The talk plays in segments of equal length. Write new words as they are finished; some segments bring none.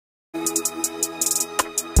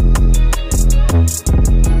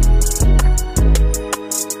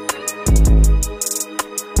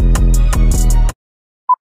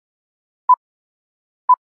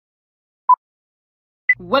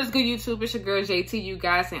What is good, YouTube? It's your girl JT, you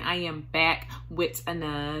guys, and I am back with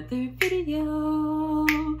another video.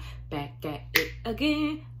 Back at it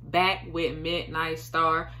again. Back with Midnight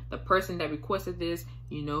Star. The person that requested this,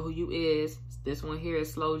 you know who you is. This one here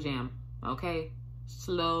is Slow Jam. Okay?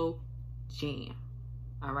 Slow Jam.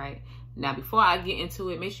 Alright? Now, before I get into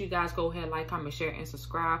it, make sure you guys go ahead, like, comment, share, and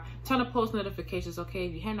subscribe. Turn on post notifications, okay?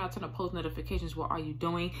 If you have not turned on post notifications, what are you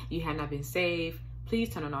doing? You have not been saved. Please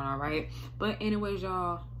turn it on, alright? But anyways,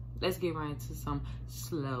 y'all, let's get right into some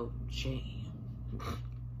Slow Jam.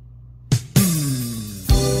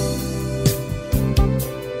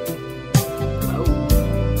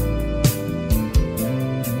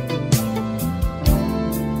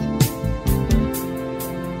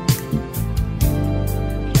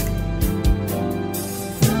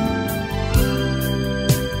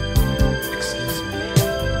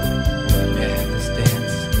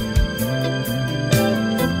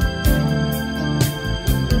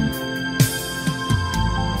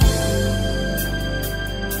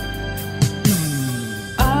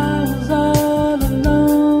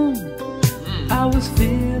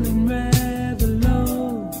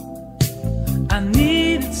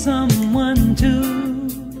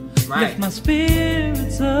 Lift my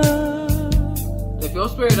spirits up. Lift your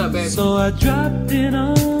spirit up, baby. So I dropped in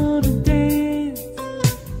on a dance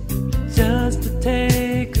just to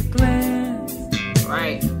take a glance.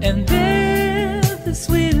 Right. And then the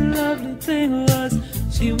sweet lovely thing was,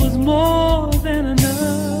 she was more than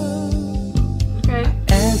enough. Okay.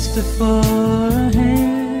 I asked her for a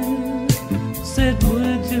hand, said,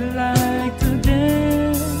 would you like to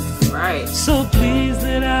dance? Right. So pleased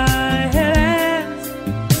that I had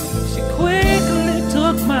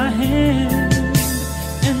my hand,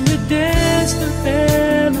 and we danced and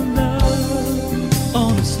fell in love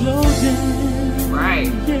on a slow jam.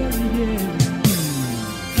 Right. Yeah, yeah.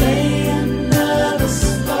 Play another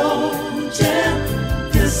slow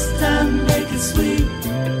jam. This time make it sweet.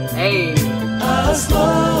 Hey. A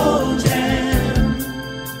slow jam.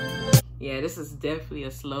 Yeah, this is definitely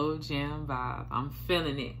a slow jam vibe. I'm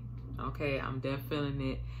feeling it. Okay, I'm definitely feeling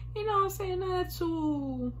it. You know what I'm saying? Not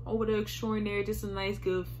too over the extraordinary. Just a nice,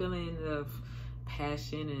 good feeling of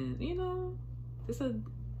passion and, you know, just a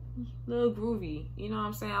little groovy. You know what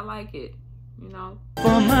I'm saying? I like it, you know.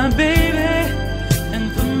 For my baby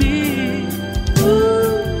and for me.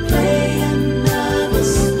 Ooh, play another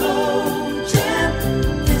slow jam.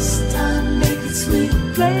 This time make it sweet.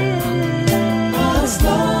 Play a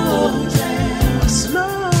slow jam. A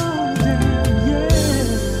slow jam, yeah.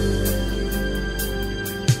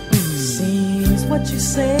 Seems what you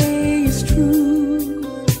say is true.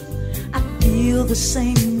 I feel the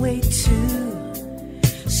same way too.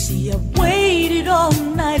 See, I've waited all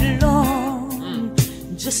night long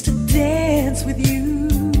just to dance with you.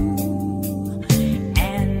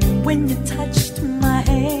 And when you touched my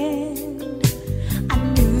hand, I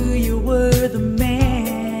knew you were the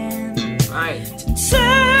man. Right. To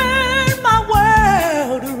turn my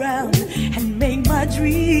world around and make my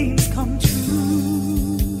dreams come true.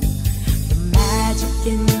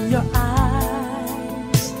 In your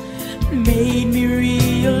eyes made me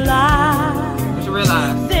realize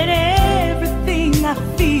that everything I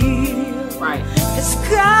feel has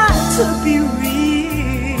got to be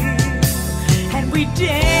real. And we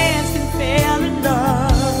danced and fell in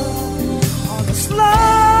love on the slow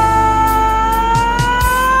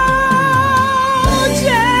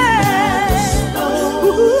jam.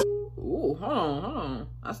 Ooh, hold on.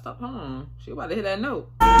 I stopped. Hold on. She about to hit that note.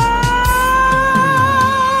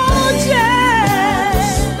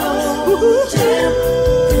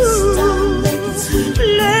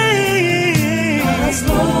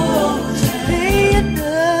 Play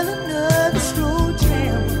another slow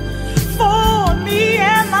jam for me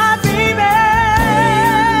and my baby.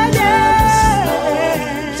 Yeah.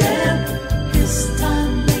 This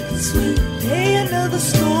time make it sweet. Play another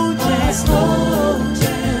slow jam.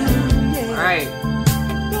 Right.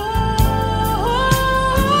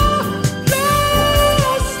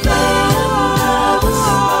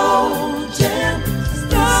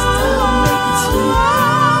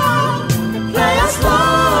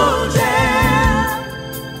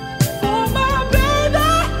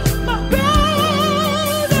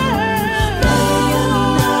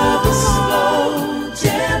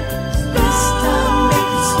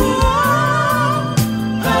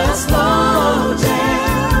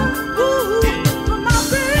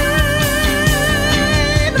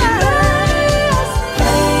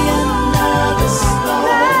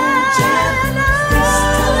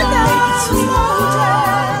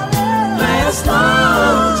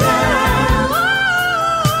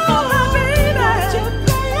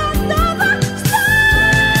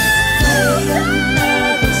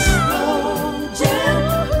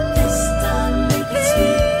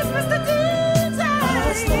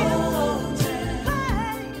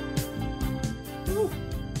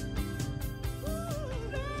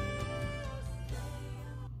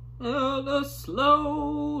 The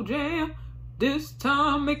slow jam. This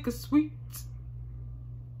time make it sweet.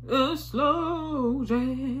 A slow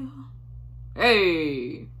jam.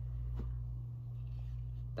 Hey.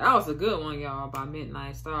 That was a good one, y'all, by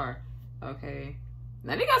Midnight Star. Okay.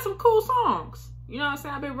 Now, they got some cool songs. You know what I'm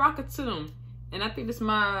saying? I've been rocking to them. And I think this is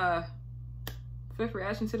my 5th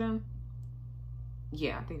reaction to them.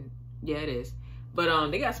 Yeah, I think, yeah, it is. But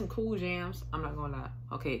they got some cool jams. I'm not gonna lie.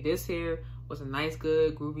 Okay, this here was a nice,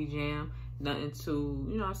 good, groovy jam. Nothing too,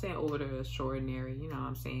 you know what I'm saying, over the extraordinary. You know what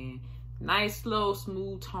I'm saying? Nice, slow,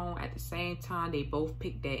 smooth tone. At the same time, they both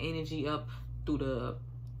picked that energy up through the,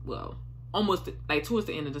 well, almost like towards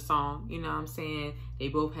the end of the song. You know what I'm saying? They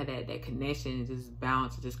both had that connection and just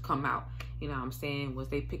bound to just come out. You know what I'm saying? Was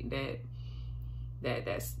they picked that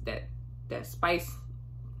spice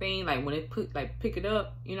thing, like when it pick it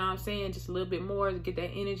up, you know what I'm saying, just a little bit more to get that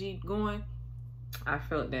energy going. I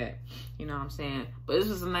felt that, you know what I'm saying. But this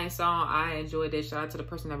was a nice song. I enjoyed it. Shout out to the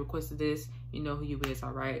person that requested this. You know who you is,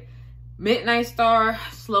 all right. Midnight Star,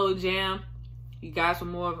 slow jam. You guys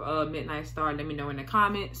want more of Midnight Star, let me know in the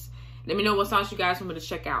comments. Let me know what songs you guys want me to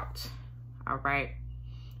check out, all right.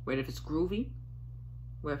 Whether if it's groovy,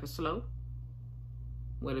 whether if it's slow,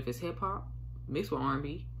 whether if it's hip-hop mixed with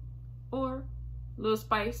R&B, or a little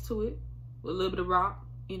spice to it with a little bit of rock.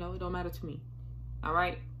 You know, it don't matter to me. All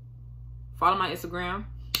right. Follow my Instagram.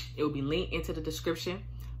 It will be linked into the description.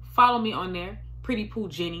 Follow me on there. Pretty Pooh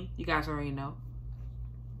Jenny. You guys already know.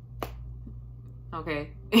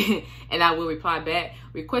 Okay. And I will reply back.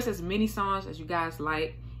 Request as many songs as you guys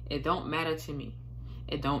like. It don't matter to me.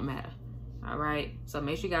 It don't matter. All right. So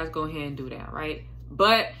make sure you guys go ahead and do that. All right.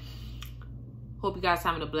 But hope you guys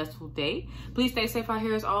having a blissful day. Please stay safe out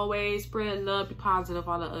here as always. Spread love, be positive,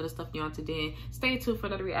 all the other stuff you on today. Stay tuned for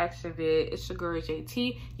another reaction vid. It's your girl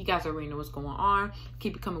JT. You guys already know what's going on.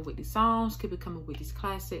 Keep it coming with these songs. Keep it coming with these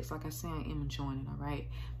classics. Like I said, I am enjoying it, all right?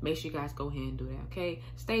 Make sure you guys go ahead and do that, okay?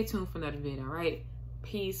 Stay tuned for another vid, all right?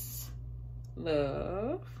 Peace,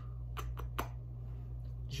 love.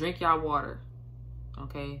 Drink y'all water,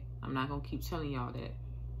 okay? I'm not going to keep telling y'all that,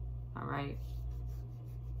 all right?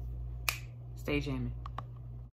 Stay jamming.